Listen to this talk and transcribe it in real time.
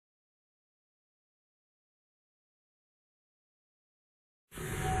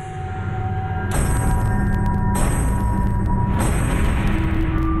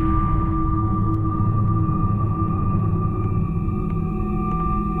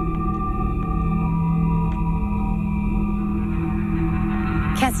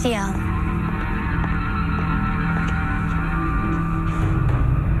Castiel.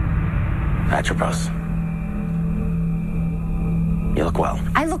 Atropos. You look well.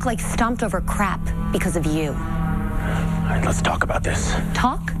 I look like stomped over crap because of you. All right, let's talk about this.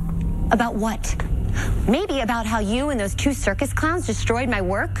 Talk? About what? Maybe about how you and those two circus clowns destroyed my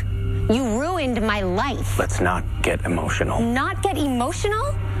work? You ruined my life. Let's not get emotional. Not get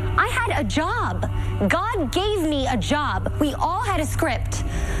emotional? I had a job. God gave me a job. We all had a script.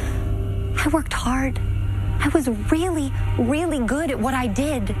 I worked hard. I was really, really good at what I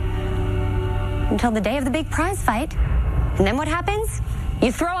did. Until the day of the big prize fight. And then what happens?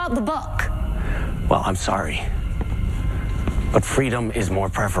 You throw out the book. Well, I'm sorry. But freedom is more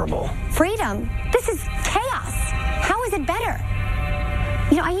preferable. Freedom? This is chaos. How is it better?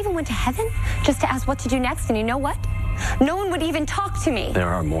 You know, I even went to heaven just to ask what to do next, and you know what? No one would even talk to me. There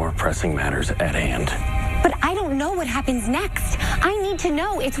are more pressing matters at hand. But I don't know what happens next. I need to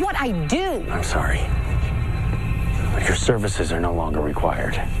know. It's what I do. I'm sorry. Your services are no longer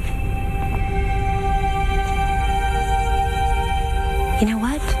required. You know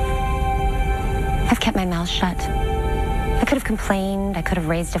what? I've kept my mouth shut. I could have complained, I could have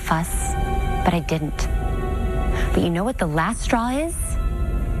raised a fuss, but I didn't. But you know what the last straw is?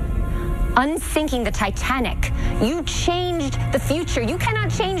 Unsinking the Titanic. You changed the future. You cannot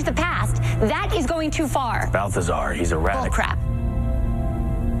change the past. That is going too far. Balthazar, he's erratic. Bull crap.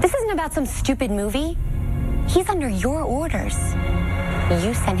 This isn't about some stupid movie. He's under your orders.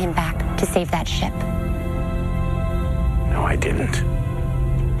 You sent him back to save that ship. No, I didn't.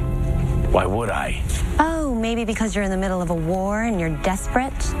 Why would I? Oh, maybe because you're in the middle of a war and you're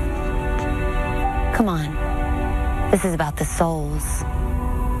desperate? Come on. This is about the souls.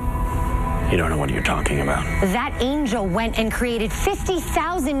 You don't know what you're talking about. That angel went and created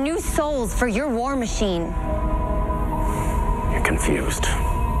 50,000 new souls for your war machine. You're confused.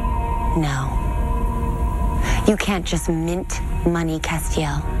 No. You can't just mint money,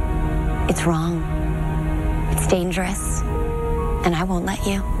 Castiel. It's wrong. It's dangerous. And I won't let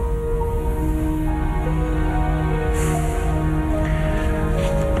you.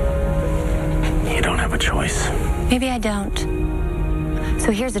 You don't have a choice. Maybe I don't.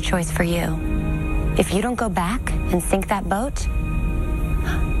 So here's a choice for you. If you don't go back and sink that boat,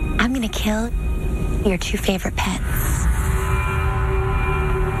 I'm gonna kill your two favorite pets.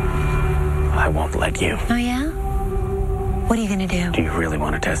 I won't let you. Oh, yeah? What are you gonna do? Do you really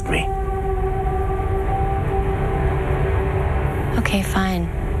want to test me? Okay, fine.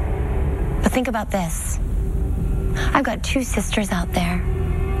 But think about this. I've got two sisters out there.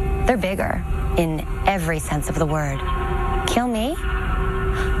 They're bigger, in every sense of the word. Kill me?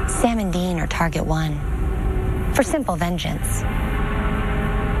 Sam and Dean are target one. For simple vengeance.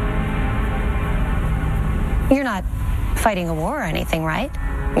 You're not fighting a war or anything, right?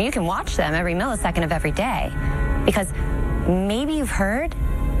 I mean, you can watch them every millisecond of every day. Because maybe you've heard,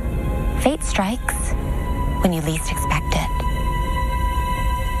 fate strikes when you least expect it.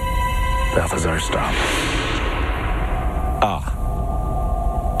 Balthazar, stop. Ah.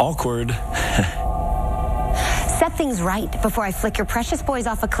 Awkward. Set things right before I flick your precious boys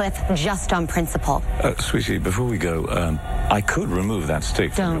off a cliff just on principle. Sweetie, before we go, I could remove that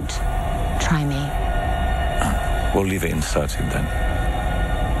stick. Don't try me. We'll leave it inserted then.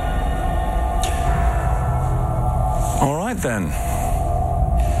 All right then.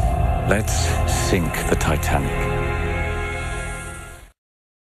 Let's sink the Titanic.